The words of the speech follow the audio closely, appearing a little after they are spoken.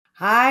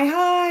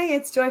Hi,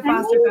 it's Joy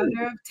Foster, Hey.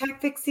 founder of Tech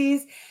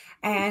Pixies,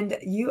 and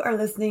you are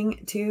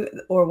listening to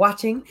or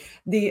watching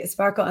the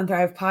Sparkle and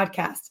Thrive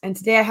podcast. And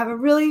today I have a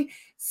really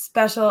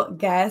special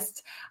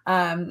guest,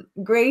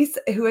 Grace,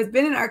 who has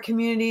been in our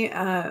community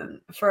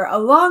for a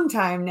long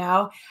time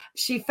now.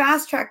 She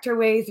fast-tracked her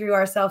way through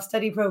our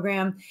self-study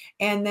program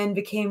and then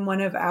became one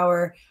of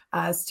our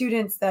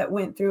students that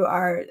went through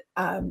our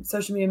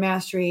social media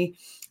mastery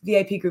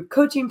VIP group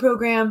coaching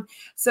program.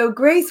 So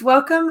Grace,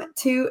 welcome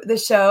to the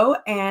show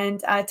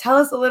and tell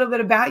us a little bit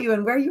about you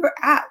and where you were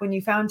at when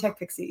you found Tech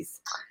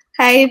Pixies.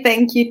 Hey,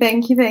 thank you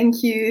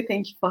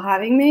for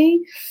having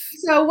me.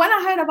 So when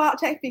I heard about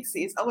Tech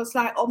Pixies, I was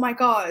like, oh my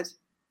God,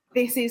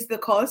 this is the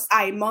course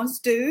I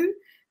must do.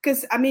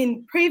 Because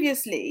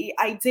previously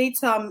I did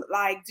some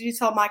like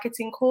digital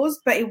marketing course,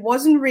 but it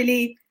wasn't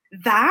really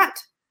that.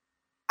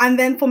 And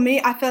then for me,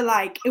 I felt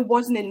like it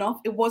wasn't enough.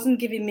 It wasn't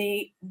giving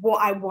me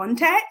what I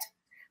wanted.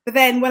 But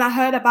then when I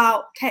heard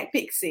about Tech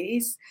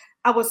Pixies,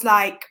 I was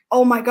like,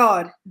 oh my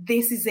God,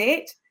 this is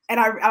it. And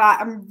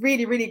I'm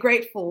really, really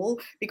grateful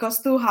because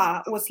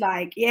Tuha was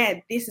like, yeah,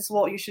 this is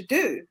what you should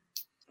do.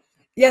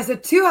 Yeah, so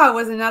Tuha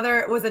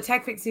was a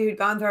Tech Pixie who'd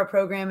gone through our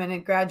program and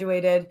had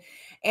graduated.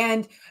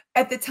 And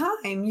at the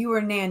time you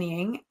were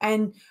nannying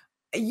and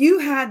you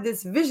had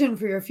this vision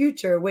for your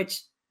future,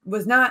 which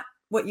was not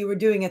what you were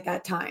doing at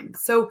that time.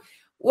 So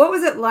what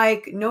was it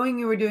like knowing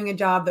you were doing a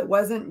job that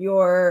wasn't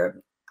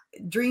your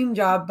dream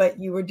job, but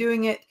you were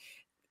doing it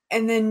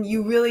and then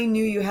you really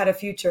knew you had a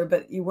future,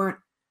 but you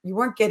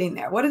weren't getting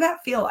there? What did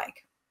that feel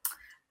like?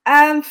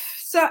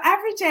 So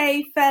every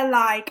day felt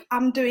like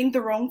I'm doing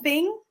the wrong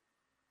thing,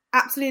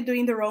 absolutely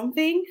doing the wrong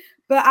thing.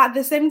 But at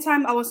the same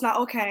time, I was like,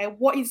 okay,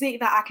 what is it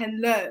that I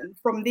can learn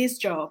from this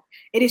job?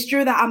 It is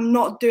true that I'm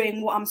not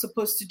doing what I'm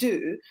supposed to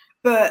do,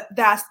 but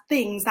there's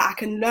things that I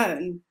can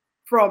learn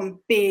from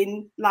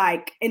being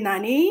like a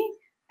nanny,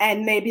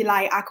 and maybe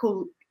like I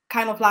could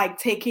kind of like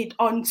take it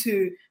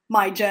onto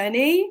my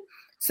journey.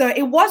 So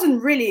it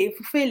wasn't really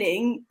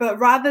fulfilling, but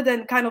rather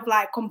than kind of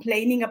like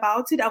complaining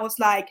about it, I was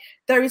like,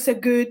 there is a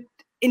good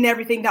in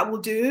everything that we'll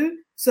do.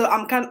 So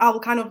I will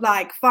kind of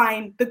like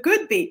find the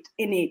good bit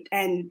in it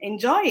and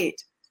enjoy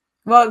it.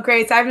 Well,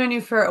 Grace, I've known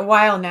you for a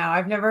while now.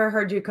 I've never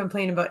heard you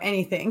complain about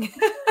anything.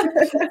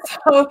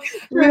 So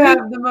you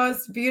have the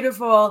most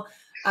beautiful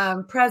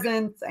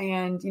presence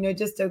and,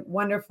 just a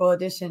wonderful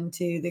addition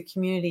to the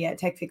community at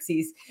Tech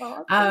Pixies.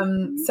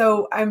 Oh,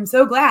 So I'm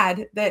so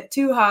glad that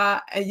you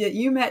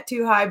met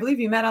Tuha. I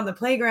believe you met on the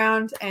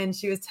playground and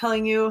she was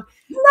telling you.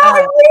 not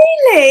Uh,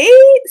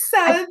 really. So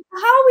I,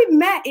 how we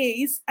met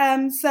is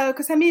so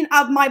because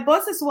my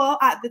boss as well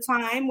at the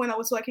time when I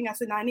was working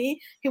as a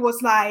nanny, he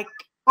was like,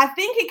 I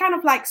think he kind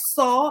of like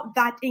saw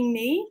that in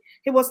me.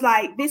 He was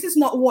like, this is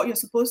not what you're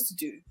supposed to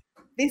do.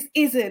 This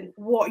isn't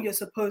what you're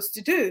supposed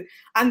to do.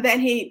 And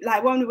then he,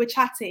 like, when we were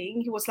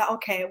chatting, he was like,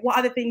 okay, what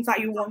are the things that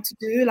you want to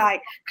do,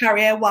 like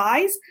career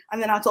wise?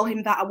 And then I told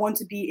him that I want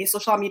to be a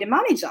social media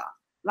manager.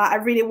 Like, I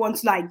really want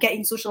to like get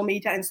in social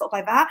media and stuff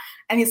like that.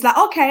 And he's like,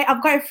 okay,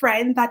 I've got a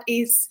friend that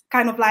is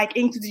kind of like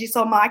into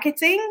digital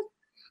marketing.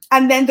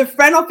 And then the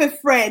friend of a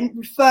friend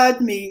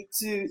referred me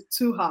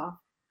to her.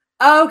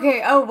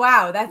 okay. Oh,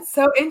 wow. That's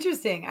so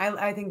interesting.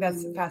 I think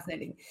that's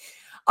fascinating.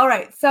 All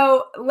right,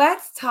 so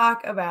let's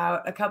talk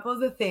about a couple of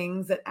the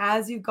things that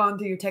as you've gone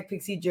through your Tech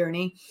Pixie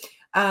journey,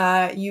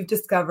 you've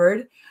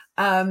discovered.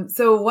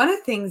 So one of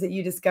the things that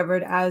you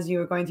discovered as you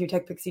were going through your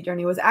Tech Pixie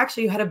journey was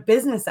actually you had a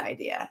business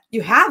idea.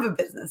 You have a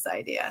business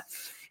idea.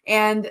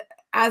 And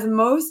as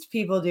most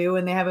people do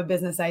when they have a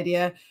business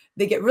idea,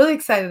 they get really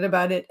excited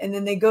about it and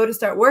then they go to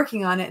start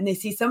working on it and they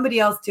see somebody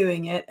else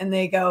doing it and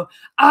they go,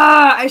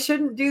 I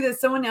shouldn't do this.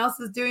 Someone else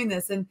is doing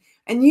this. And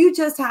you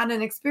just had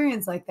an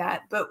experience like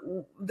that, but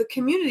the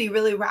community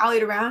really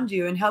rallied around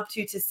you and helped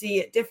you to see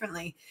it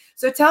differently.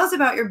 So tell us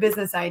about your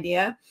business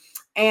idea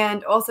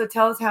and also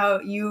tell us how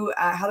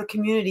the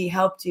community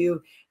helped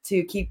you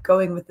to keep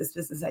going with this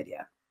business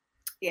idea.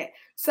 Yeah.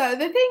 So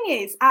the thing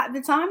is, at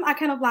the time,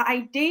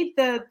 I did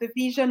the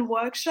vision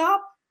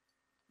workshop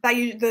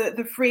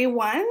the free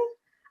one,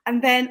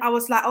 and then I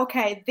was like,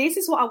 okay, this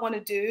is what I want to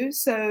do.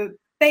 So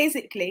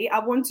basically, I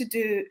want to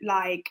do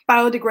like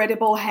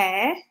biodegradable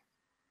hair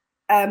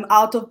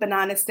out of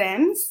banana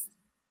stems.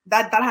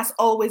 That has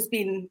always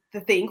been the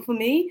thing for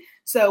me.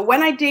 So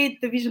when I did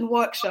the vision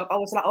workshop, I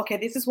was like, okay,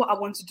 this is what I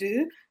want to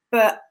do.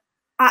 But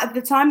at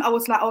the time, I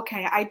was like,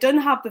 okay, I don't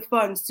have the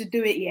funds to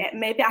do it yet.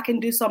 Maybe I can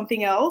do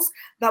something else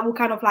that will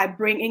kind of like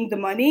bring in the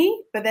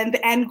money. But then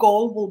the end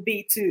goal will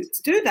be to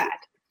do that.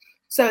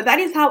 So that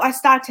is how I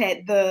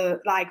started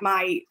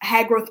my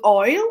hair growth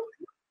oil.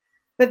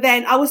 But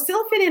then I was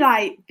still feeling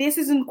like this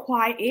isn't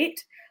quite it.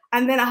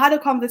 And then I had a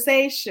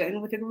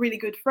conversation with a really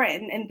good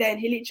friend, and then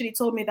he literally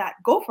told me that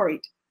go for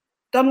it.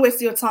 Don't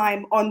waste your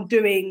time on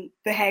doing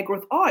the hair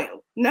growth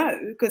oil. No,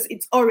 because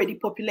it's already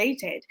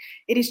populated.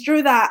 It is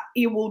true that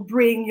it will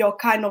bring your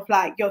kind of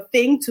like your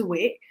thing to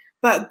it,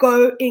 but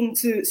go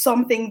into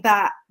something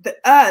that the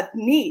earth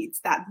needs,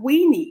 that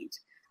we need.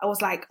 I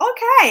was like,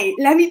 okay,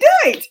 let me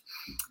do it.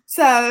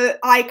 So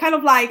I kind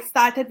of like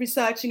started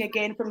researching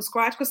again from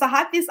scratch because I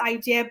had this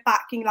idea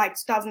back in like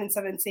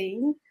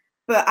 2017,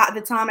 but at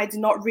the time I did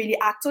not really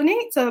act on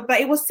it. So,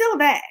 but it was still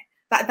there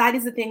that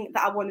is the thing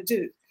that I want to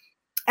do.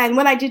 And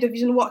when I did the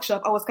vision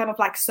workshop, I was kind of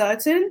like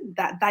certain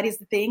that that is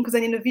the thing. Because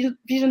then in the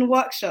vision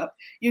workshop,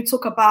 you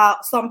talk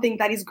about something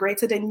that is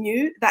greater than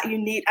you, that you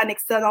need an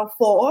external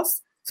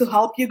force to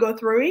help you go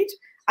through it.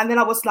 And then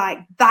I was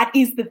like, that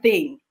is the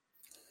thing.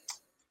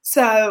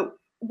 So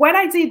when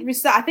I did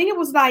research, I think it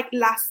was like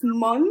last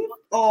month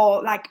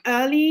or like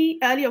early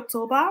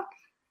October,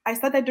 I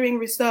started doing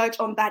research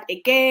on that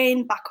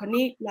again, back on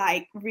it,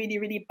 like really,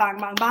 really bang,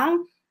 bang,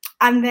 bang.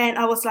 And then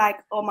I was like,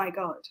 oh my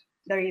God,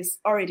 there is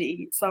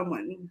already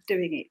someone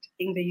doing it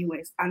in the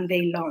US, and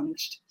they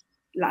launched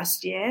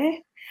last year.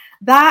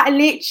 That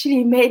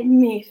literally made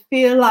me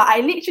feel like I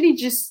literally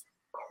just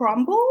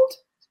crumbled.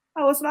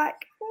 I was like,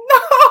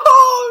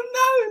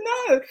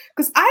 no,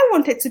 because I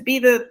wanted to be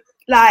the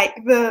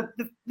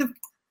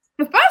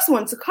first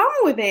one to come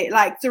with it,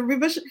 like to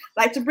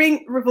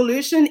bring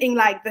revolution in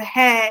like the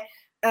hair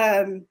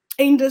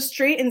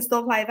industry and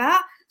stuff like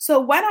that.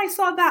 So when I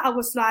saw that, I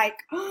was like,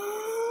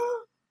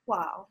 oh,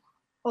 wow,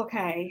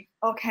 okay.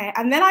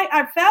 And then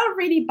I felt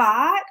really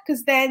bad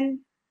because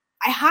then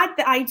I had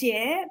the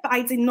idea, but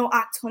I did not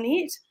act on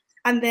it.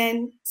 And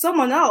then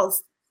someone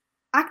else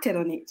acted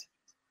on it.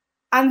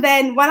 And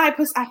then when I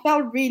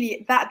felt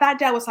really that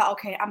day I was like,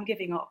 okay, I'm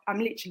giving up. I'm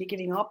literally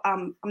giving up.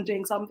 I'm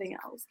doing something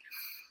else.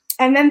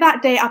 And then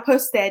that day I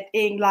posted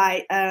in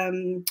like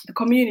the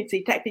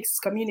community,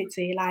 TechPix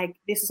community, like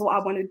this is what I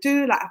want to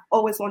do. Like I've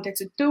always wanted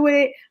to do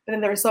it, but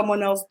then there is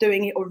someone else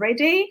doing it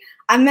already.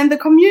 And then the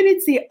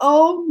community,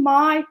 oh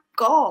my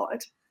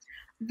God,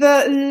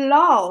 the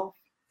love,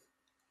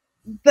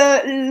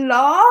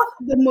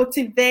 the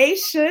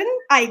motivation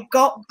I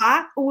got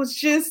back was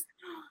just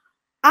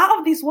out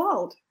of this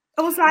world.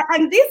 I was like,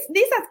 and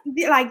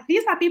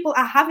these are people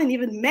I haven't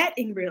even met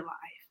in real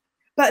life,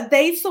 but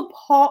they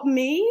support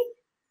me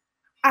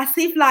as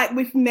if like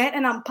we've met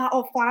and I'm part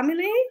of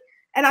family.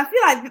 And I feel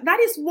like that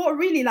is what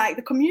really like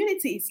the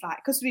community is like,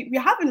 because we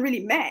haven't really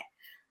met,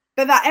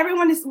 but that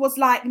everyone was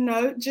like,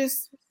 no,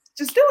 just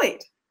do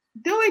it.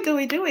 Do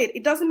it.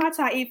 It doesn't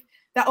matter if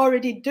they're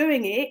already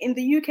doing it. In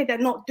the UK, they're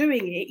not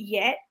doing it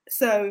yet.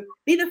 So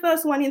be the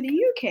first one in the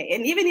UK.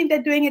 And even if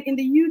they're doing it in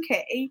the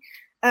UK,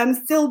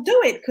 still do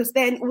it, because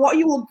then what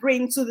you will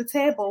bring to the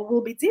table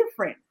will be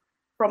different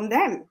from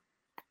them.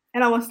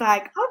 And I was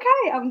like,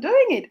 okay, I'm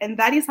doing it. And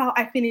that is how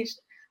I finished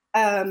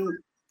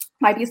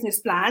my business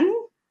plan.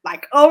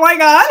 Like, oh my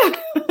God.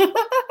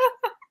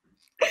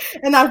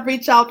 And I've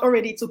reached out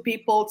already to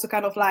people to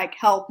kind of like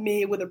help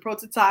me with a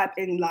prototype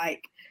and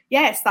like,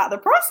 yeah, start the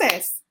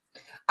process.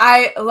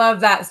 I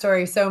love that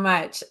story so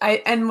much.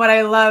 And what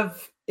I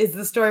love is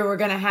the story we're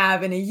going to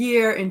have in a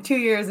year, in 2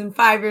 years, in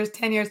 5 years,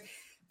 10 years,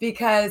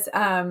 because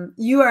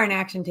you are an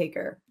action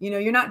taker. You know,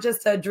 you're not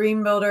just a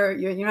dream builder.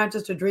 You're not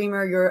just a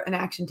dreamer. You're an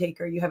action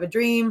taker. You have a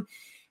dream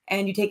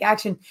and you take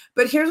action.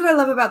 But here's what I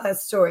love about that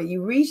story.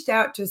 You reached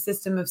out to a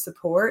system of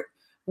support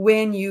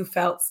when you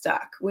felt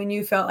stuck, when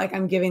you felt like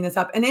I'm giving this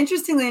up. And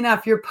interestingly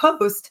enough, your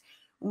post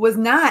was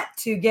not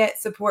to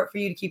get support for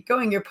you to keep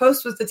going. Your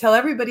post was to tell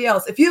everybody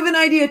else, if you have an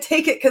idea,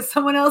 take it because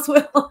someone else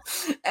will.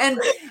 and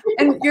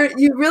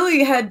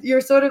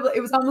you're sort of,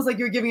 it was almost like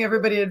you're giving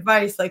everybody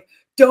advice, like,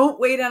 don't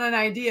wait on an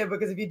idea,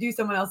 because if you do,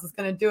 someone else is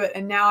going to do it.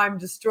 And now I'm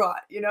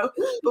distraught, you know?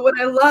 But what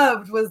I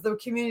loved was the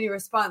community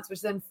response,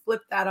 which then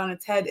flipped that on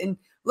its head, and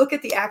look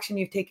at the action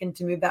you've taken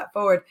to move that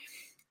forward.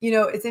 You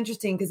know, it's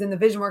interesting because in the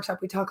vision workshop,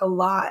 we talk a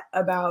lot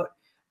about,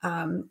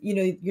 you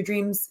know, your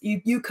dreams,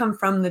 you come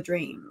from the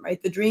dream,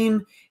 right? The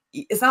dream,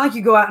 it's not like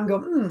you go out and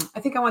go, I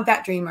think I want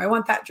that dream, or I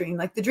want that dream.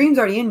 Like the dream's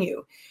already in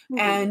you. Mm-hmm.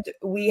 And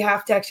we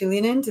have to actually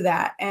lean into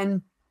that.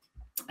 And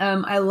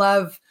I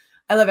love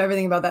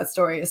everything about that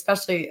story,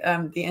 especially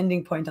the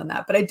ending point on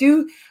that. But I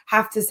do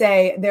have to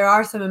say there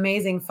are some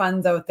amazing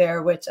funds out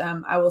there, which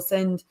I will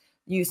send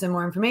you some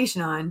more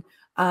information on.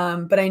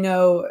 But I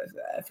know,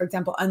 for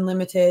example,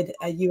 Unlimited,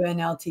 UN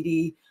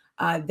Ltd,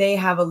 they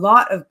have a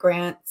lot of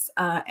grants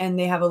and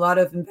they have a lot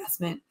of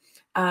investment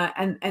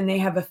and they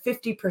have a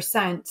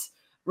 50%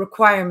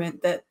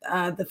 requirement that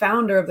the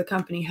founder of the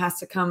company has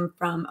to come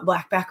from a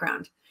Black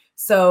background.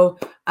 So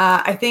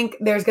I think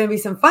there's going to be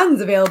some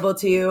funds available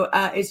to you.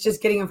 It's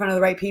just getting in front of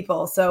the right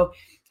people. So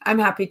I'm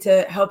happy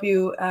to help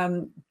you,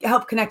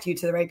 help connect you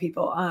to the right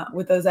people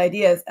with those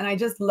ideas. And I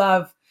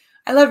love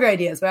your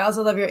ideas, but I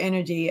also love your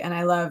energy. And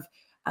I love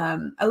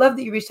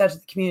that you reached out to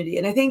the community.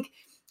 And I think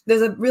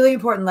there's a really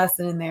important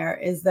lesson in there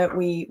is that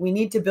we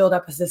need to build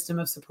up a system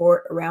of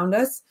support around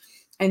us.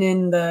 And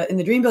in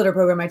the Dream Builder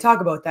program, I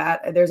talk about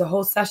that. There's a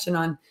whole session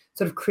on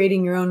sort of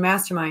creating your own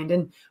mastermind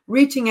and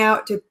reaching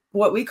out to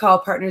what we call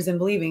partners in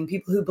believing,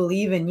 people who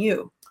believe in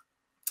you.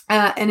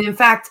 And in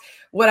fact,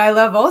 what I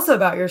love also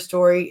about your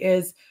story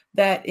is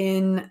that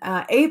in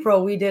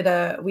April, we did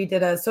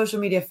a social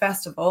media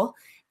festival.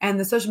 and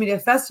the Social Media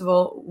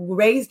Festival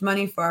raised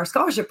money for our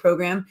scholarship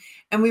program.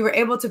 And we were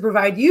able to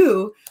provide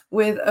you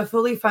with a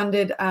fully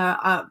funded,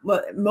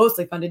 well,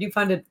 mostly funded. You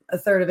funded a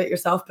third of it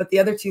yourself, but the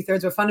other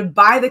 2/3 were funded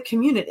by the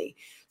community.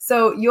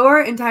 So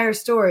your entire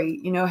story,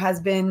 has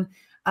been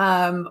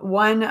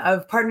one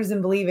of Partners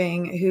in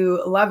Believing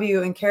who love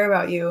you and care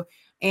about you.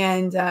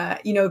 And,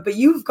 but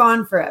you've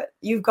gone for it.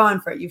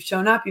 You've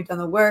shown up, you've done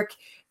the work,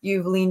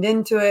 you've leaned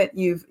into it,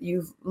 you've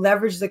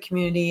leveraged the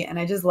community. And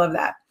I just love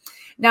that.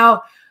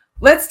 Now,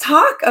 let's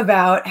talk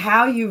about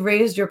how you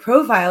raised your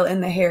profile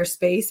in the hair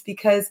space,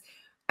 because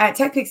at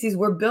Tech Pixies,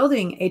 we're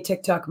building a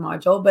TikTok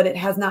module, but it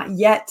has not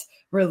yet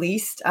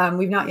released.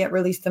 We've not yet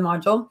released the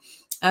module.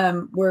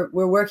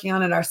 We're working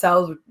on it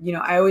ourselves.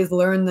 I always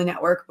learn the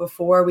network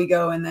before we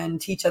go and then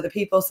teach other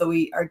people, so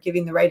we are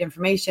giving the right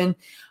information.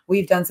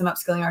 We've done some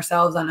upskilling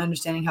ourselves on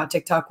understanding how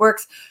TikTok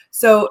works.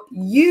 So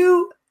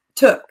you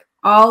took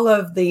all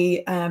of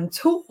the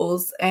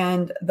tools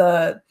and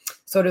the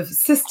sort of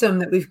system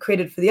that we've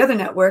created for the other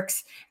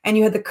networks, and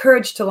you had the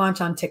courage to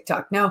launch on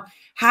TikTok. Now,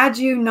 had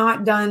you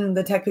not done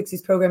the Tech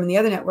Pixies program in the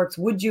other networks,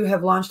 would you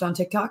have launched on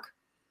TikTok?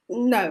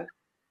 No,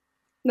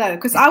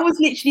 because I was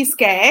literally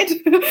scared.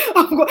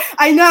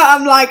 I know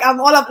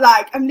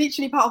I'm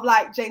literally part of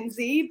like Gen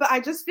Z, but I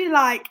just feel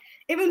like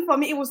even for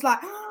me, it was like,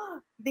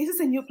 this is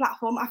a new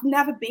platform. I've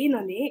never been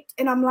on it.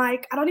 And I'm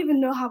like, I don't even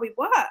know how it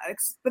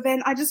works. But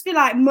then I just feel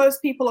like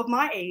most people of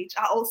my age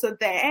are also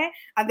there.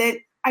 And then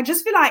I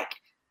just feel like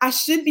I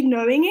should be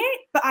knowing it,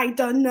 but I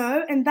don't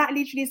know. And that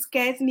literally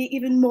scares me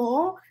even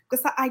more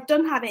because I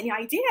don't have any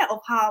idea of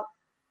how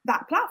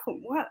that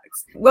platform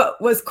works.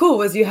 What was cool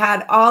was you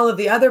had all of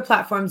the other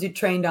platforms you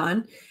trained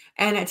on.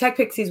 And at Tech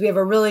Pixies, we have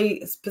a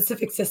really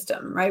specific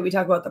system, right? We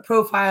talk about the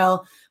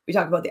profile, we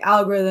talk about the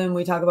algorithm,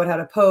 we talk about how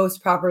to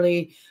post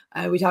properly,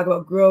 we talk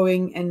about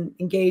growing and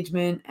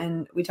engagement,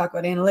 and we talk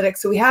about analytics.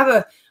 So we have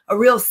a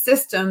real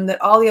system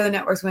that all the other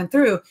networks went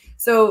through.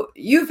 So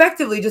you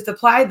effectively just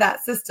applied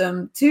that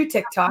system to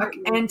TikTok.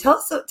 And tell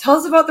us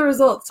about the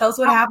results. Tell us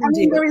what happened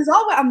to you. The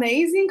results were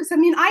amazing because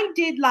I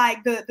did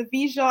like the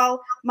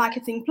visual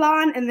marketing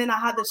plan, and then I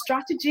had the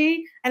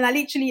strategy, and I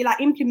literally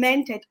like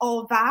implemented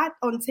all that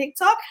on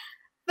TikTok.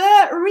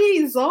 The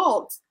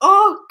results,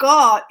 oh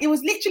God, it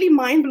was literally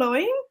mind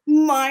blowing.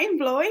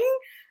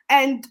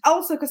 And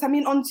also because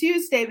on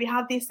Tuesday we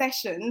have these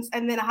sessions,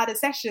 and then I had a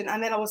session,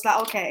 and then I was like,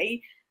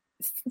 okay,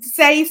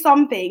 say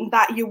something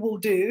that you will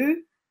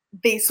do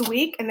this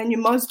week, and then you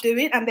must do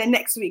it, and then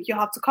next week you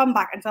have to come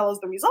back and tell us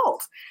the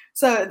results.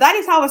 So that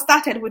is how I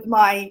started with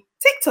my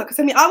TikTok.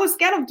 Because I was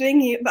scared of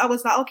doing it, but I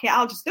was like, okay,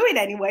 I'll just do it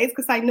anyways,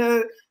 because I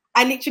know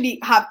I literally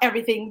have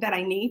everything that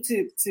I need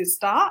to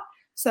start.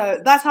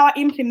 So that's how I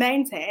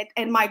implemented.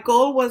 And my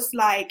goal was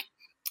like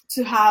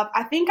to have,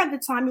 I think at the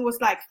time it was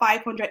like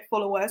 500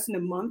 followers in a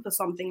month or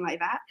something like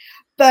that.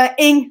 But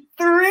in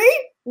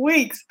 3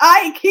 weeks,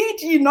 I kid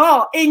you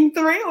not, in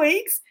 3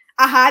 weeks,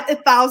 I had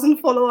 1,000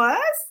 followers.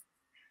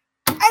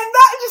 And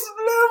that just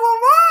blew my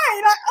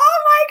mind. Like, oh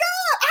my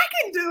God, I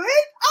can do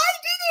it.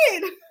 I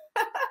did it.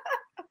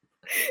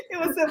 It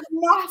was a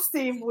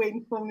massive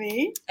win for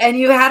me. And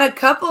you had a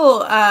couple,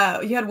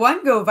 you had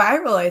one go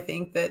viral, I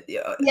think.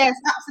 Yes,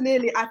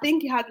 absolutely. I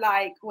think you had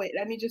wait,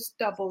 let me just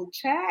double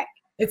check.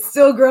 It's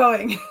still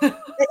growing.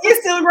 It is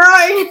still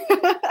growing.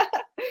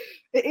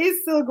 It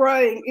is still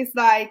growing. It's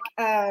like,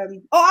 I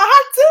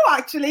had two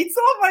actually. 2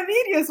 of my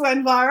videos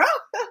went viral.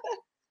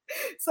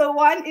 So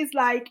one is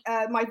like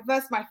my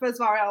first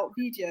viral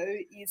video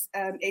is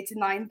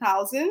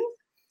 89,000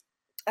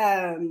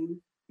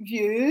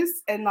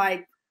 views and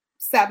like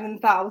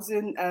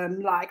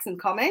 7,000 likes and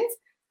comments,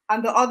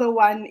 and the other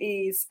one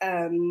is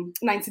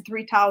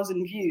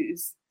 93,000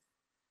 views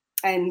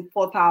and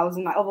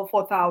 4,000 over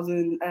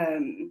 4,000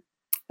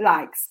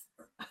 likes.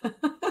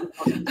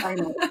 I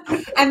know.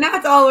 And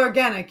that's all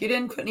organic. You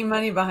didn't put any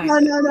money behind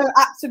it. No,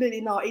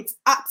 absolutely not. It's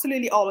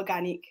absolutely all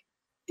organic.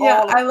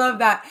 Yeah, I love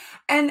that.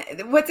 And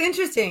what's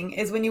interesting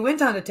is when you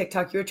went onto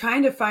TikTok, you were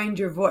trying to find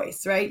your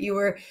voice, right?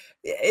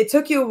 It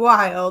took you a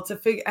while to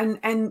figure,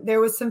 and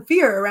there was some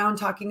fear around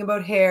talking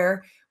about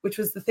hair, which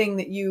was the thing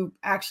that you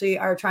actually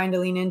are trying to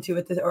lean into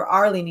with this, or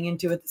are leaning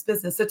into with this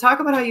business. So talk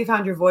about how you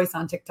found your voice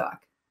on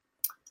TikTok.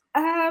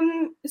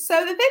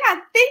 So the thing,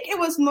 I think it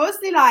was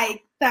mostly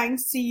like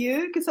thanks to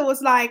you, because I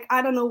was like,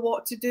 I don't know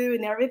what to do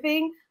and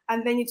everything.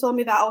 And then you told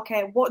me that,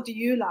 okay, what do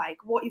you like?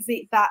 What is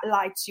it that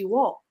lights you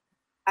up?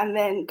 And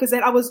then, because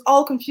then I was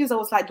all confused. I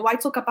was like, do I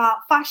talk about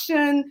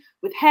fashion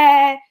with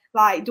hair?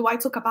 Like, do I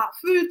talk about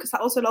food? Because I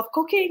also love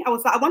cooking. I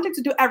was like, I wanted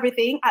to do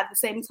everything at the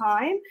same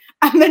time.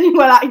 And then you were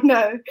like,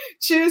 no,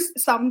 choose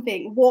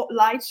something. What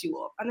lights you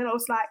up? And then I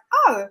was like,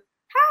 oh,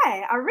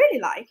 hey, I really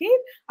like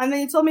it. And then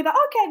you told me that,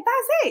 okay,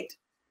 that's it.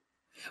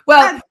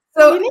 Well,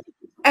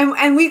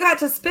 and we got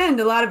to spend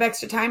a lot of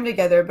extra time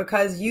together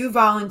because you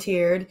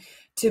volunteered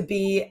to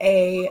be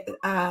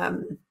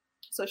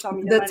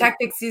the Tech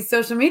Pixies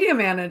social media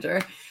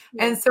manager.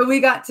 Yeah. And so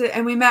we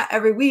met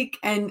every week,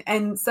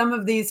 and some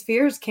of these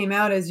fears came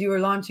out as you were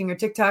launching your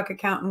TikTok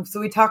account. And so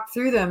we talked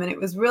through them, and it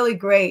was really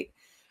great.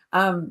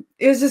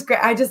 It was just great.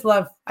 I just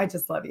love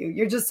you.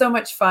 You're just so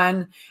much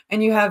fun,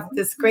 and you have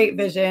this great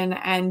vision.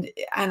 And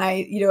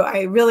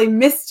I really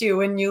missed you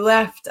when you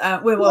left.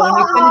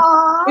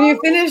 When you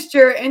finished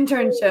your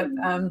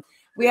internship.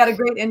 We had a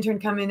great intern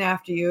come in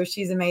after you.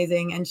 She's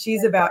amazing, and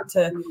she's about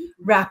to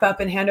wrap up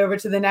and hand over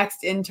to the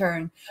next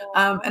intern.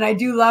 And I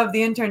do love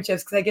the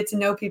internships because I get to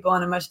know people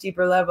on a much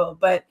deeper level.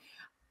 But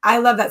I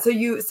love that. So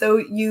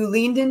you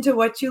leaned into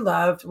what you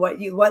loved, what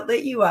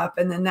lit you up,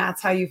 and then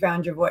that's how you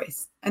found your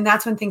voice. And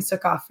that's when things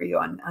took off for you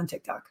on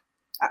TikTok.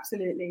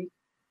 Absolutely.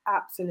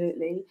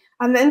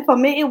 And then for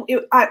me,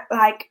 I felt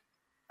like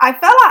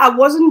I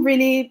wasn't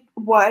really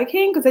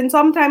working, because then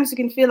sometimes you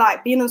can feel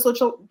like being on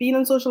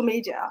social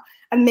media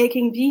and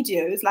making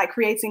videos, like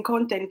creating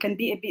content, can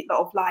be a bit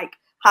of like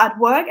hard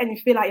work, and you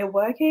feel like you're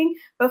working.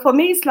 But for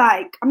me, it's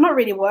like I'm not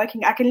really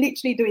working. I can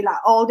literally do it like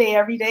all day,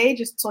 every day,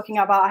 just talking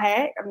about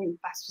hair. I mean,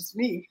 that's just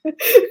me.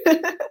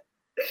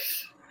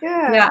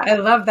 Yeah, I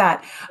love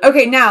that.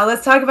 Okay, now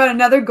let's talk about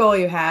another goal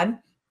you had.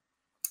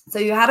 So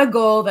you had a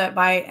goal that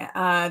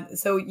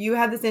so you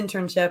had this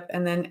internship,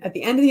 and then at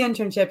the end of the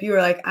internship, you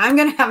were like, I'm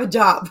going to have a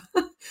job.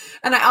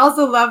 And I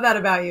also love that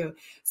about you.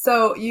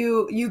 So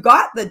you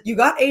got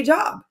a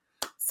job.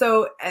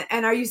 So,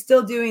 and are you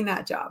still doing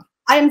that job?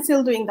 I am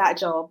still doing that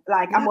job.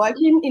 Like, yeah. I'm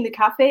working in the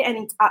cafe, and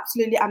it's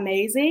absolutely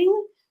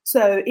amazing.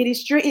 So it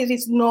is true. It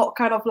is not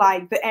kind of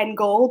like the end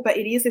goal, but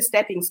it is a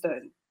stepping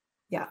stone.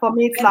 Yeah. For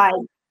me, it's like,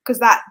 because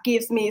that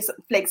gives me some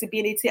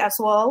flexibility as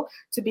well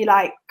to be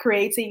like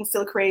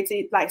still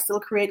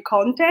create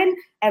content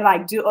and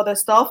like do other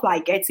stuff,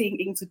 like getting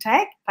into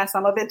tech. That's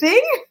another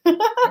thing.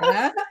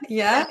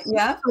 Yeah. So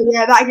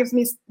yeah, that gives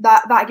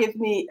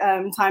me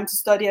time to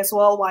study as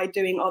well while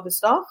doing other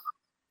stuff.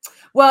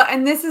 Well,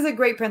 and this is a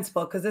great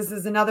principle, because this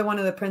is another one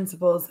of the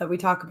principles that we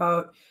talk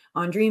about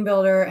on Dream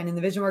Builder and in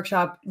the Vision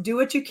Workshop. Do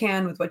what you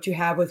can with what you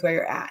have, with where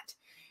you're at.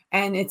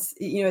 And it's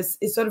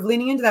sort of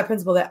leaning into that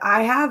principle that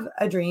I have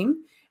a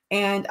dream,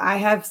 and I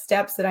have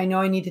steps that I know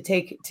I need to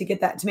take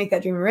to make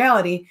that dream a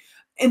reality.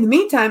 In the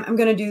meantime, I'm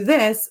going to do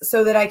this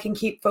so that I can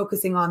keep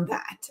focusing on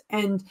that.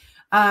 And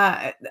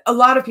a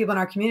lot of people in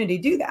our community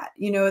do that,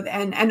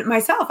 and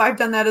myself, I've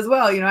done that as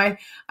well.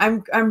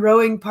 I'm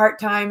rowing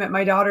part-time at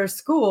my daughter's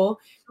school.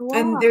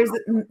 Wow.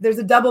 And there's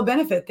a double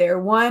benefit there.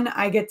 One,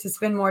 I get to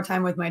spend more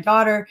time with my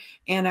daughter,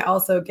 and I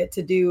also get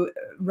to do,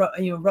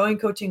 rowing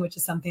coaching, which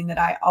is something that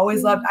I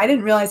always loved. I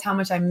didn't realize how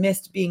much I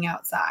missed being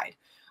outside.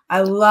 I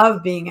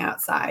love being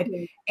outside.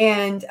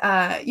 And,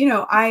 I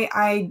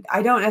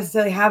don't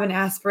necessarily have an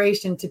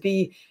aspiration to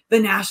be the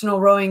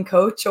national rowing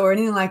coach or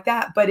anything like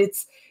that, but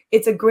it's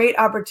a great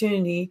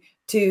opportunity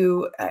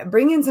to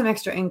bring in some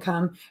extra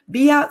income,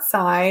 be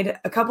outside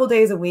a couple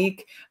days a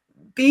week,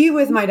 be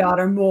with my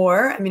daughter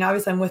more. I mean,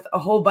 obviously I'm with a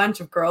whole bunch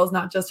of girls,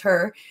 not just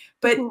her,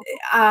 but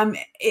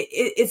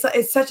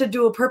it's such a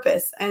dual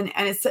purpose, and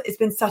it's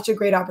been such a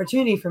great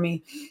opportunity for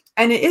me.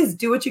 And it is,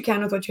 do what you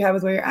can with what you have,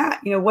 with where you're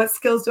at. What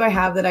skills do I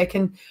have that I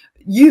can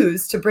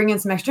use to bring in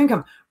some extra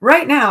income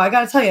right now? I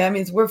got to tell you, I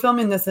mean, we're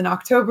filming this in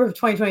October of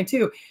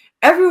 2022.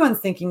 Everyone's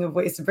thinking of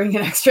ways to bring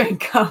in extra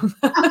income.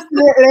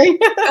 Absolutely.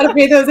 Got to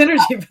pay those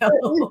energy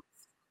bills.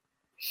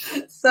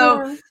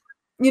 So,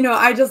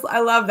 I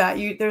love that.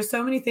 There's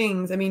so many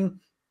things. I mean,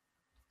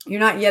 you're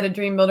not yet a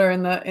dream builder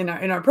in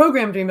our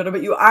program Dream Builder,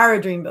 but you are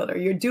a dream builder.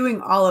 You're doing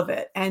all of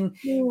it, and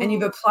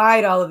you've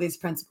applied all of these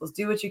principles.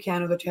 Do what you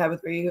can with what you have,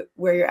 with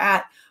where you're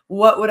at.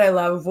 What would I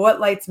love?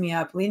 What lights me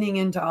up? Leaning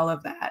into all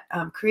of that,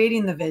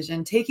 creating the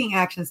vision, taking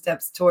action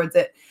steps towards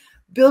it,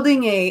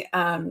 building a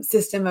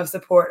system of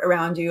support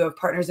around you, of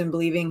partners in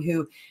believing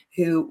who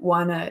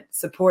want to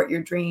support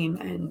your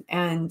dream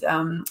and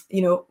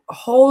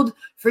hold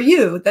for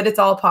you that it's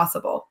all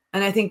possible.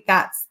 And I think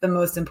that's the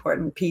most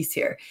important piece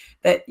here,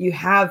 that you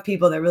have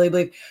people that really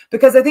believe,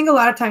 because I think a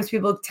lot of times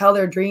people tell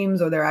their dreams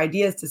or their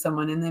ideas to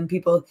someone, and then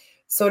people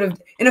sort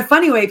of, in a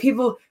funny way,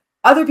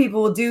 other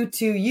people will do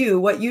to you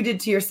what you did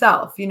to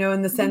yourself,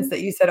 in the sense that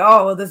you said,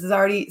 oh, well,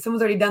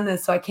 someone's already done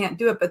this, so I can't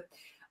do it. But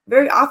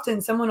very often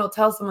someone will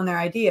tell someone their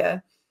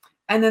idea,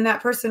 and then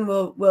that person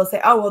will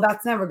say, oh, well,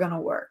 that's never going to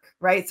work,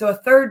 right? So a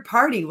third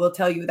party will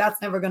tell you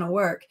that's never going to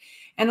work.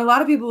 And a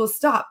lot of people will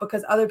stop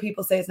because other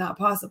people say it's not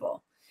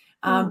possible.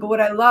 But what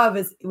I love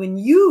is when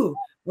you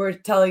were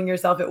telling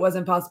yourself it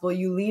wasn't possible,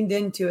 you leaned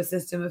into a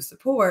system of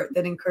support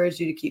that encouraged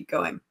you to keep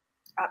going.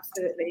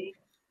 Absolutely.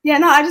 Yeah,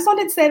 no, I just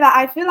wanted to say that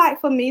I feel like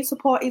for me,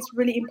 support is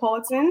really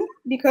important,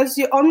 because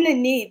you only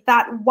need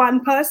that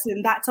one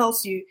person that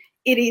tells you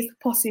it is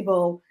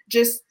possible.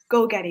 Just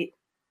go get it.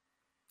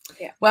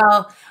 Yeah.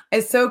 Well,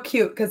 it's so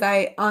cute, because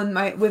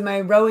with my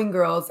rowing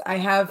girls, I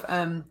have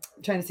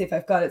trying to see if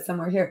I've got it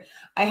somewhere here.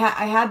 I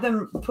had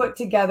them put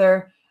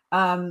together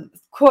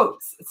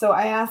quotes. So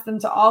I asked them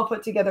to all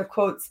put together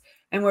quotes,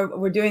 and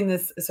we're doing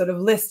this sort of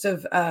list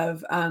of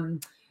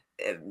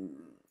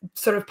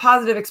sort of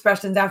positive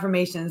expressions,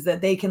 affirmations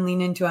that they can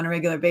lean into on a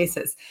regular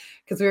basis.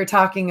 Because we were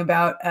talking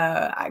about,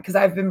 because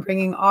I've been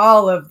bringing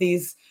all of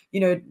these,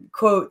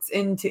 quotes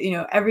into,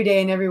 every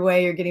day in every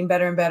way you're getting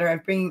better and better. I'm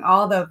bringing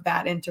all of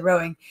that into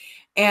rowing.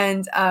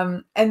 and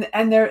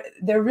they're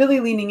really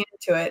leaning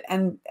into it.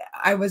 And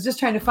I was just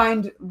trying to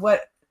find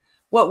what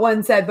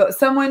one said, but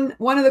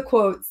one of the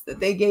quotes that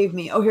they gave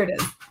me, oh, here it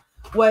is,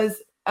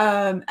 was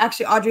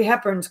actually Audrey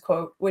Hepburn's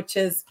quote, which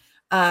is,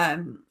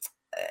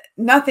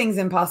 nothing's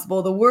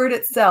impossible. The word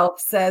itself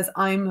says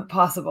I'm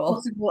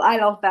possible. I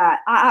love that.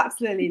 I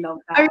absolutely love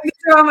that. I mean, these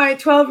are all my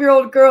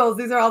 12-year-old girls.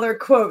 These are all their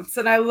quotes,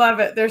 and I love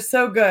it. They're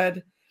so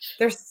good.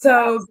 They're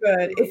so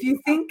good. If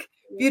you think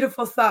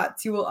beautiful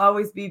thoughts, you will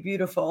always be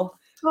beautiful.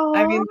 Aww.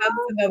 I mean, that's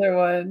another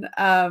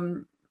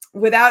one.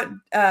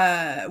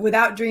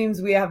 Without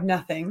dreams, we have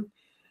nothing.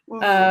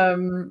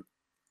 On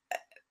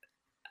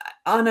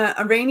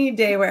a rainy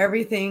day where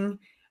everything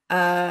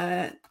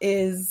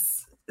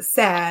is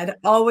sad,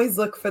 always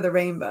look for the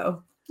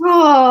rainbow.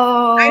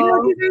 Oh, I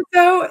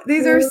know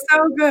these are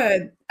so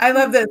good. I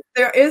love this.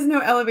 There is no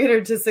elevator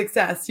to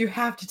success. You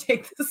have to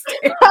take the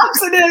stairs.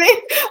 Absolutely,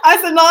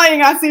 as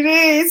annoying as it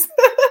is.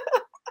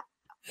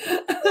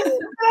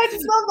 I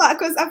just love that,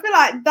 because I feel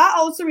like that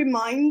also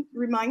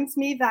reminds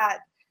me that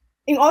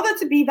in order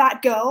to be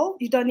that girl,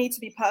 you don't need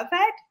to be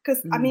perfect.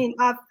 Because I mean,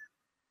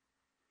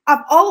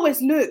 I've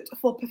always looked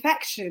for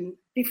perfection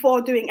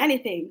before doing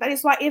anything. That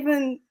is why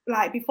even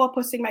like before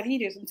posting my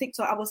videos on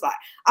TikTok, I was like,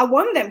 I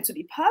want them to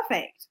be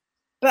perfect.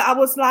 But I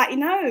was like,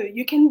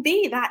 you can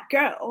be that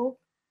girl.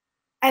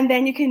 And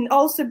then you can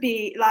also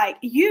be like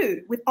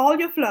you with all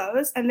your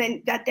flaws. And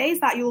then there are days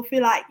that you'll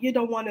feel like you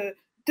don't want to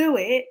do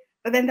it.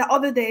 But then there are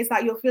other days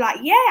that you'll feel like,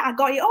 yeah, I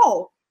got it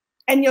all.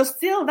 And you're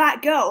still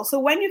that girl. So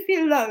when you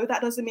feel low,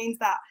 that doesn't mean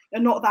that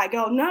you're not that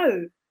girl.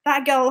 No,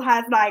 that girl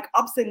has like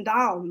ups and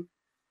downs.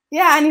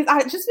 Yeah, and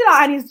I just feel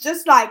like, and it's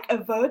just like a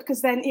vote,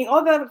 because then in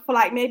order for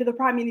like maybe the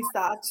prime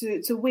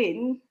minister to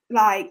win,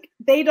 like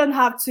they don't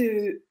have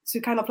to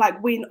kind of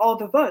like win all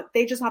the vote.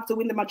 They just have to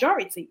win the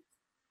majority.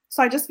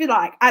 So I just feel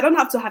like I don't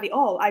have to have it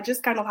all. I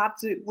just kind of have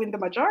to win the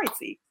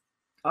majority.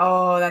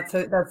 Oh,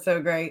 that's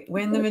so great.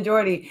 Win the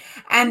majority.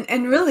 And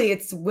really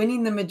it's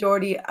winning the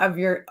majority of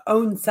your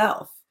own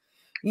self.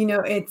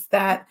 It's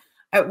that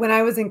when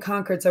I was in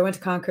Concord, so I went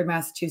to Concord,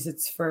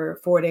 Massachusetts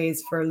for 4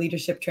 days for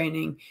leadership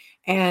training.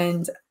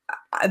 And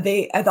on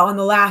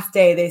the last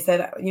day, they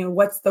said,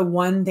 what's the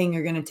one thing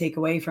you're going to take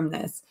away from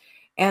this?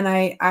 And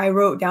I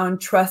wrote down,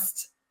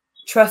 trust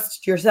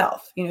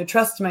yourself,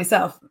 trust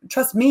myself,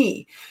 trust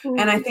me. Mm-hmm.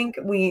 And I think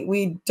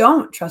we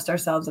don't trust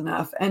ourselves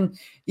enough. And,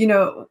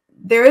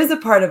 there is a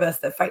part of us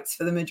that fights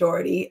for the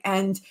majority,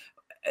 and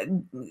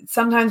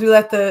sometimes we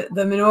let the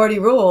minority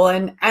rule,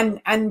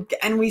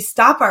 and we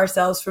stop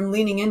ourselves from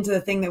leaning into the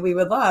thing that we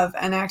would love.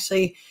 And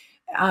actually,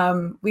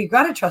 we've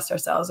got to trust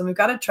ourselves, and we've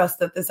got to trust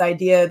that this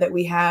idea that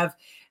we have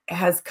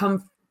has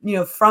come,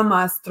 from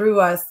us,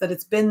 through us, that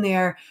it's been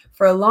there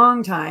for a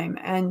long time.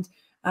 And,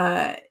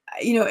 I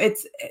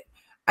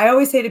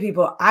always say to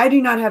people, I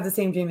do not have the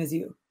same dream as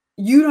you.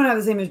 You don't have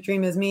the same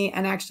dream as me.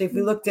 And actually,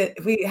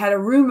 if we had a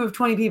room of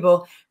 20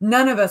 people,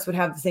 none of us would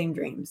have the same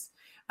dreams.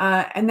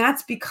 And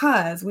that's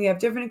because we have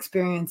different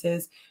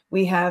experiences.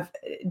 We have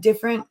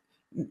different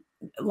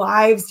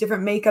lives,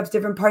 different makeups,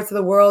 different parts of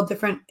the world,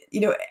 different,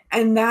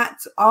 and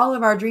that's all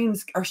of our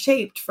dreams are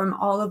shaped from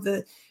all of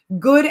the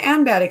good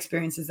and bad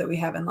experiences that we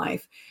have in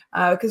life.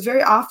 Because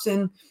very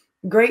often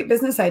great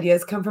business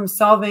ideas come from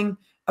solving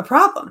a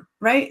problem,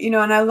 right?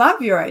 And I love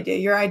your idea.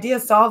 Your idea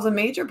solves a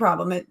major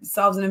problem. It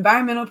solves an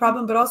environmental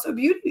problem, but also a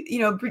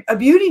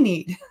beauty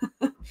need.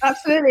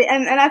 Absolutely.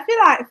 And I feel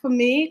like for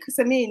me, because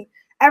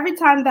every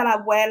time that I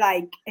wear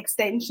like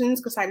extensions,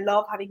 because I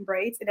love having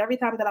braids, and every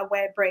time that I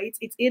wear braids,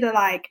 it's either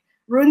like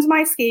ruins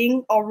my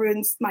skin or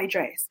ruins my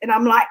dress. And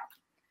I'm like,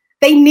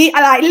 they need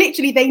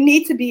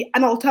to be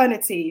an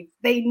alternative.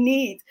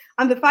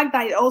 And the fact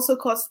that it also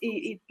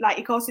causes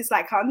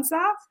like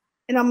cancer.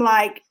 And I'm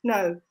like,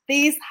 no,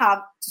 these have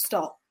to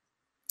stop.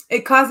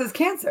 It causes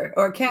cancer,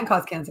 or can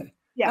cause cancer.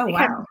 Yeah. Oh,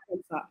 wow.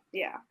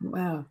 Yeah.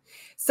 Wow.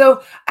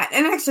 So,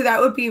 and actually that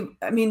would be,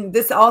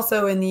 this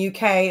also in the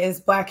UK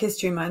is Black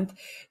History Month.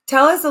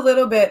 Tell us a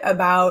little bit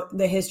about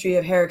the history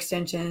of hair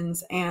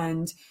extensions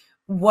and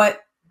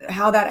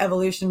how that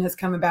evolution has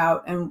come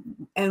about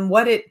and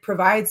what it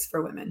provides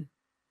for women.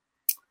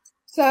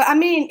 So,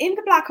 in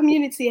the Black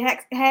community,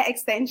 hair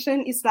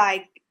extension is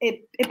like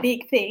a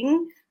big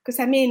thing. Because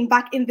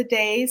back in the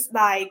days,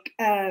 like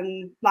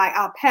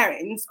our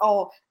parents,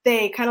 or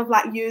they kind of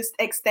like used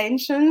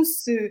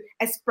extensions to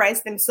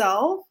express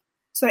themselves.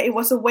 So it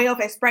was a way of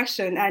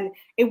expression, and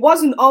it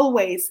wasn't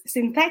always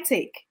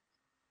synthetic.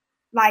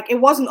 Like it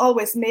wasn't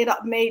always made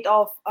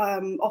of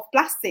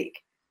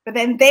plastic. But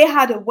then they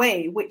had a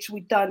way, which we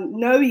don't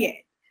know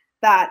yet,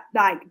 that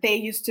like they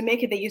used to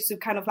make it. They used to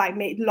kind of like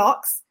make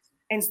locks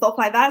and stuff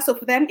like that. So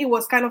for them, it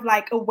was kind of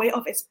like a way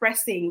of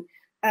expressing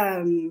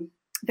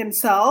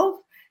themselves.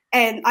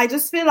 And I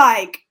just feel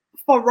like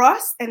for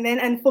us,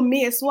 and for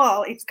me as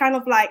well, it's kind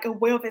of like a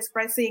way of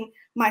expressing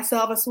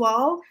myself as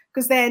well.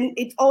 Because then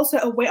it's also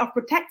a way of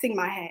protecting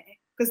my hair.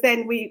 Because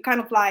then we kind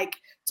of like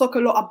talk a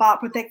lot about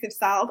protective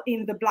style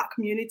in the Black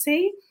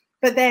community.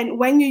 But then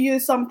when you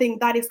use something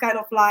that is kind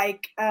of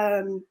like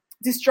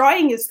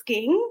destroying your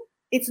skin,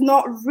 it's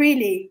not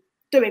really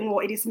doing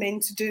what it is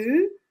meant to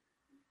do.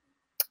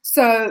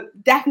 So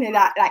definitely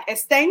that, like,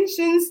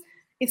 extensions,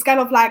 it's kind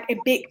of like a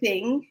big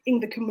thing in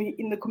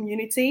the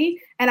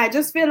community. And I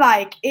just feel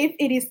like if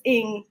it is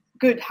in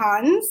good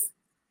hands,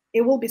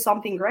 it will be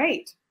something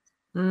great.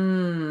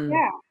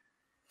 Yeah.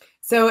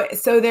 So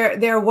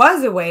there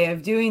was a way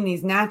of doing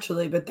these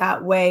naturally, but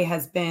that way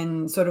has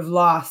been sort of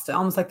lost,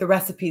 almost like the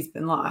recipe's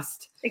been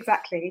lost.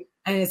 Exactly.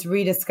 And it's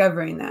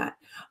rediscovering that.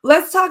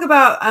 Let's talk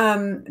about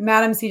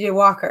Madam C.J.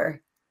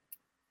 Walker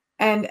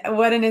and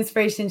what an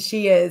inspiration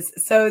she is.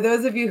 So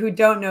those of you who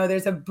don't know,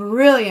 there's a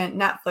brilliant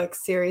Netflix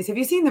series. Have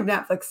you seen the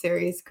Netflix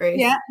series, Grace?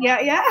 Yeah.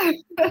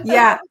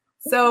 Yeah.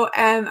 So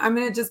I'm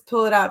going to just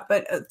pull it up,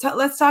 but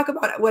let's talk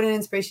about what an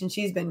inspiration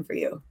she's been for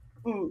you.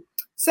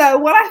 So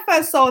when I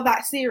first saw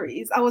that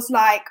series, I was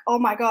like, oh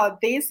my God,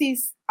 this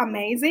is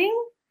amazing.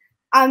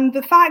 And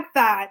the fact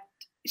that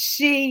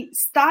she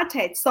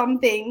started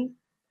something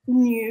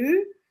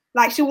new,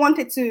 like she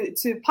wanted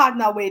to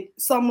partner with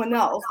someone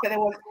else, but they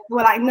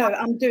were like, no,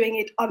 I'm doing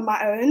it on my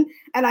own.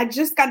 And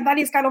that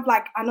is kind of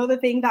like another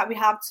thing that we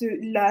have to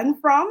learn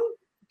from,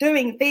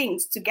 doing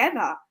things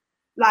together.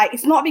 Like,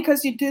 it's not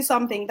because you do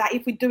something that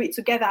if we do it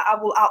together, I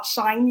will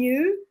outshine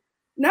you.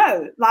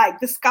 No, like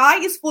the sky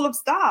is full of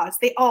stars.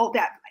 They all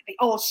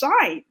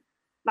shine.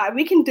 Like,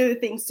 we can do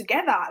things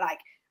together. Like,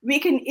 we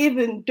can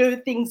even do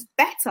things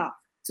better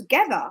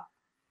together.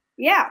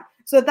 Yeah.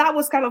 So that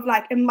was kind of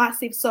like a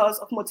massive source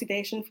of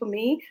motivation for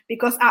me,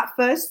 because at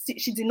first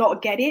she did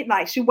not get it.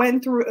 Like, she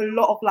went through a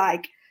lot of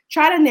like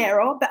trial and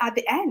error, but at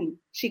the end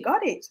she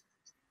got it.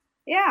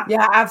 Yeah.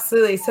 Yeah,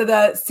 absolutely. So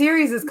the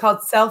series is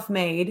called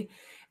Self-Made,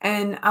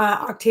 and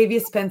Octavia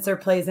Spencer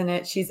plays in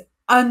it. She's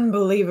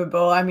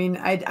unbelievable. I mean,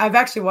 I've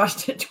actually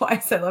watched it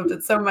twice. I loved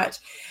it so much.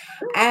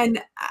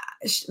 And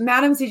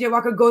Madam C.J.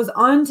 Walker goes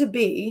on to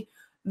be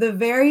the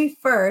very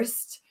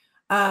first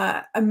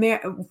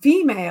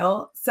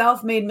female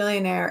self-made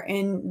millionaire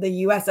in the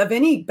U.S. of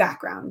any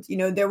background. You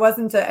know,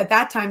 at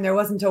that time, there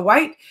wasn't a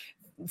white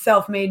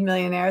self-made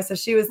millionaire. So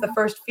she was the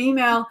first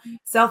female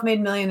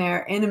self-made millionaire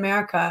in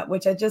America,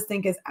 which I just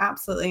think is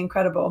absolutely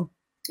incredible.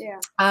 Yeah.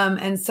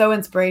 And so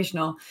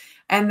inspirational.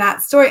 And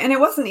that story, and it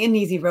wasn't an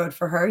easy road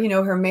for her. You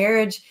know, her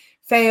marriage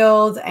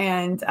failed,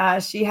 and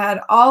she had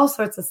all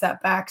sorts of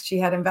setbacks. She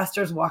had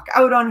investors walk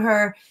out on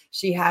her.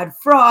 She had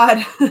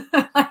fraud.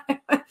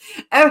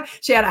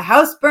 She had a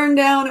house burned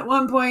down at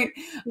one point.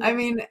 I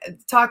mean,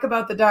 talk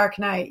about the dark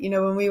night. You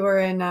know, when we were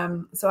in,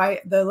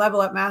 the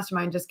Level Up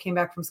Mastermind just came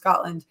back from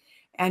Scotland,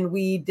 and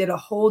we did a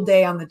whole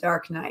day on the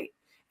dark night,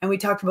 and we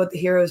talked about the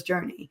hero's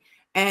journey.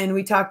 And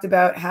we talked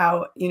about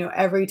how, you know,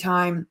 every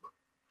time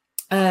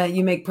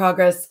you make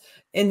progress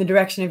in the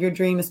direction of your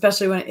dream,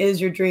 especially when it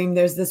is your dream,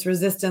 there's this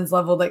resistance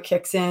level that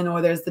kicks in,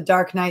 or there's the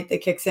dark night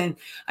that kicks in.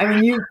 I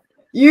mean,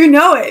 you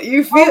know it.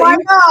 You feel Oh my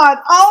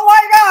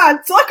God.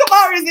 Talk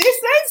about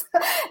resistance.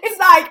 It's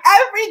like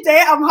every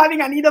day I'm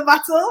having an inner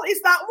battle.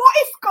 It's like, what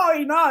is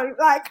going on?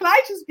 Like, can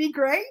I just be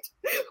great?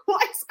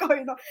 What is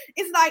going on?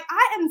 It's like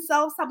I am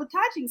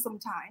self-sabotaging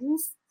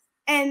sometimes.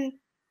 And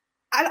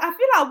I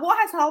feel like what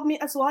has helped me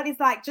as well is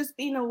like just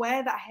being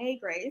aware that, hey,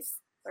 Grace,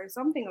 there is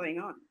something going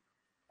on.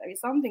 There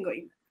is something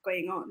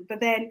going on. But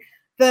then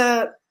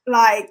the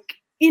like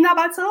inner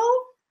battle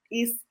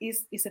is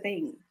a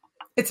thing.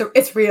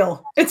 It's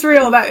real. It's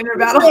real, that inner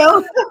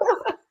battle.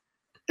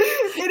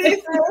 It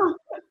is real.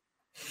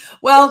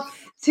 Well,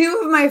 two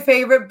of my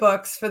favorite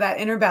books for that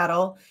inner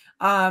battle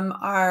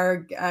are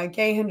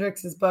Gay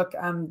Hendricks' book,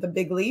 The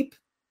Big Leap.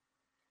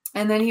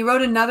 And then he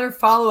wrote another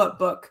follow-up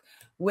book,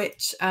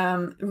 which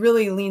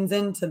really leans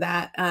into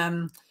that.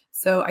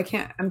 So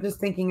I'm just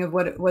thinking of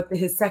what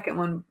his second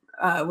one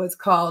was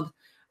called.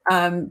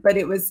 But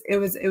it was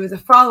a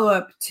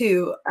follow-up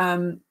to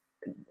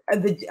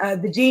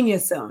the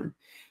Genius Zone.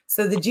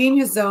 So the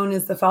Genius Zone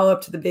is the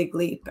follow-up to The Big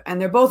Leap, and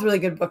they're both really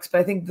good books,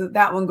 but I think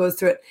that one goes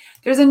through it.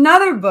 There's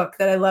another book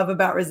that I love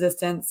about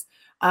resistance.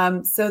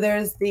 So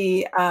there's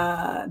the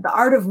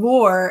Art of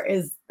War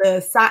is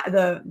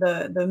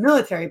the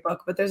military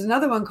book, but there's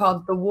another one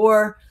called The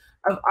War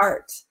of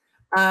Art.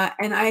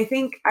 And I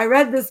think I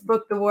read this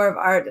book, The War of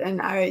Art,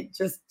 and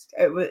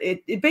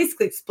it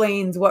basically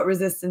explains what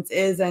resistance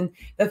is and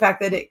the fact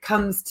that it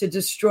comes to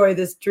destroy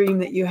this dream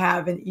that you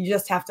have, and you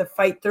just have to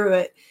fight through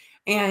it.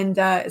 And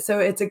so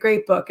it's a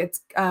great book.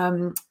 It's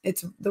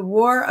The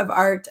War of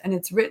Art, and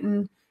it's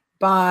written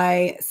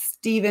by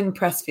Steven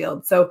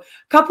Pressfield. So a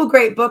couple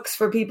great books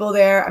for people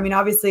there. I mean,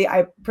 obviously,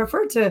 I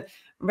prefer to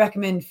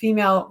recommend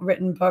female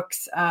written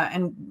books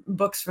and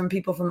books from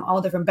people from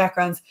all different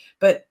backgrounds,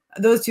 but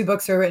those two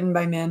books are written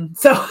by men.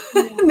 So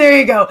there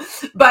you go.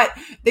 But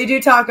they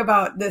do talk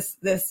about this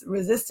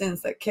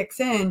resistance that kicks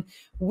in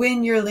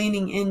when you're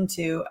leaning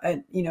into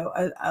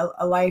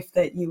a life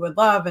that you would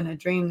love and a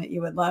dream that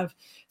you would love.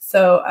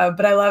 So,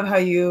 but I love how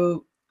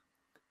you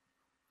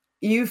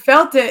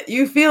felt it,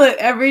 you feel it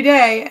every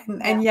day,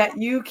 and yet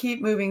you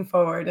keep moving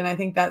forward. And I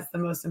think that's the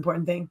most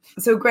important thing.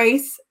 So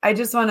Grace, I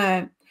just want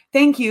to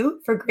thank you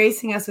for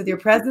gracing us with your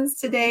presence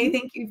today.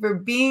 Thank you for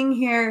being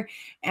here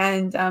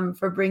and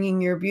for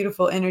bringing your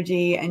beautiful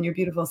energy and your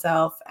beautiful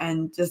self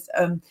and just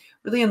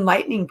really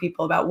enlightening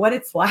people about what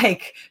it's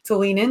like to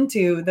lean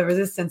into the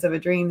resistance of a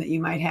dream that you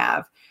might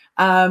have.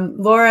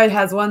 Laura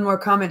has one more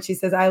comment. She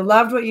says, I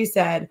loved what you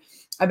said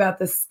about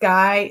the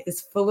sky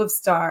is full of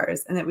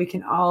stars and that we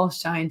can all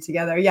shine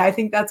together. Yeah, I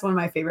think that's one of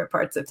my favorite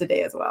parts of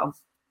today as well.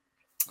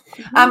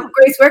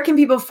 Grace, where can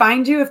people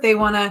find you if they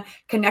want to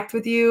connect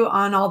with you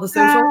on all the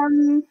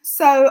social?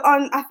 So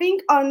I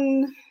think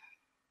on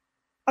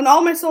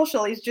all my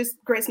social is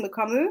just Grace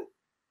Mukomu.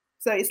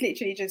 So it's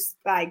literally just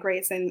like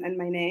Grace and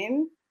my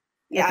name.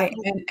 Yeah. Okay.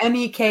 And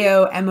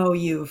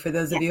MEKOMOU for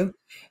those of you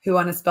who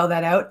want to spell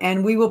that out.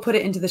 And we will put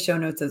it into the show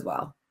notes as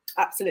well.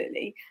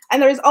 Absolutely.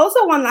 And there is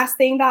also one last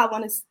thing that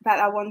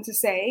I want to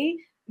say,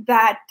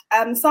 that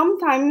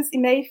sometimes it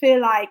may feel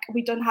like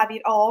we don't have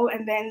it all,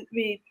 and then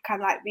we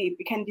kind of like we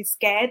can be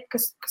scared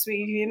because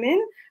we're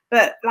human.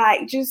 But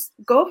like, just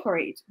go for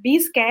it. Be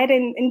scared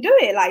and do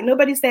it. Like,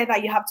 nobody said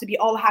that you have to be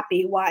all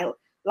happy while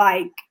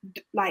like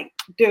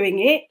doing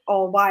it,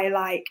 or while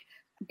like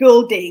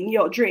building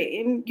your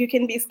dream. You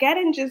can be scared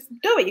and just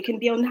do it. You can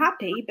be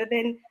unhappy, but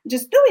then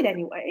just do it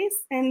anyways,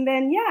 and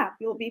then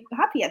you'll be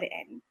happy at the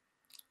end.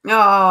 Oh,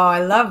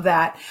 I love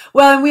that.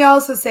 Well, and we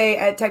also say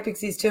at Tech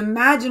Pixies to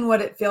imagine what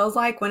it feels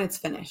like when it's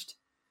finished.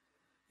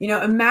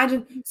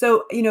 Imagine.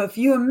 So, if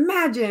you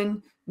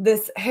imagine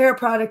this hair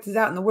product is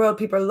out in the world,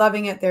 people are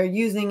loving it, they're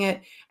using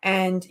it,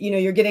 and,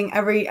 you're getting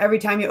every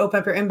time you open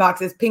up your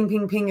inbox, it's ping,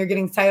 ping, ping, you're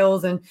getting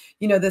sales, and,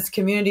 this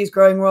community is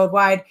growing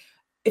worldwide.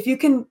 If you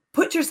can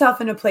put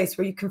yourself in a place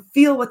where you can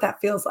feel what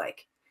that feels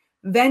like,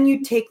 then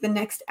you take the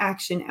next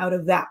action out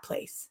of that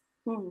place.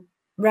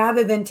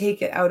 Rather than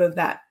take it out of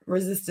that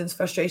resistance,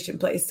 frustration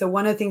place. So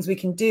one of the things we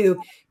can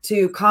do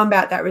to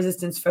combat that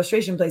resistance,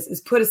 frustration place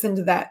is put us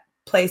into that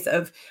place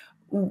of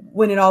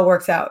when it all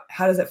works out,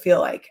 how does it feel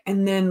like?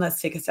 And then let's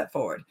take a step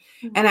forward.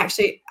 And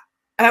actually,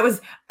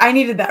 I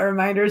needed that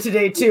reminder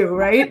today too,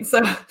 right?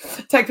 So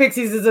Tech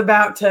Pixies is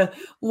about to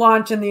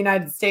launch in the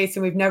United States,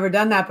 and we've never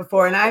done that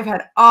before. And I've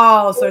had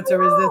all sorts of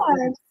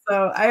resistance.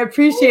 So I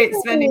appreciate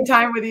spending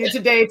time with you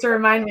today to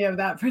remind me of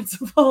that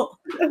principle.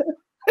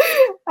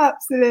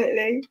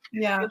 Absolutely.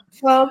 Yeah.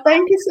 Well,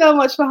 thank you so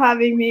much for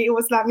having me. It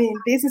was like,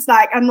 this is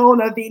like an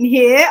honor being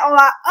here. I'm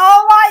like,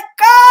 oh my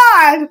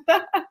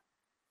God.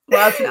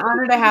 Well, it's an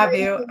honor to have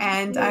you.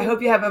 And I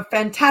hope you have a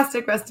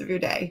fantastic rest of your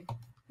day.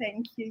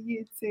 Thank you.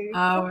 You too.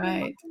 All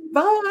right.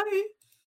 Bye.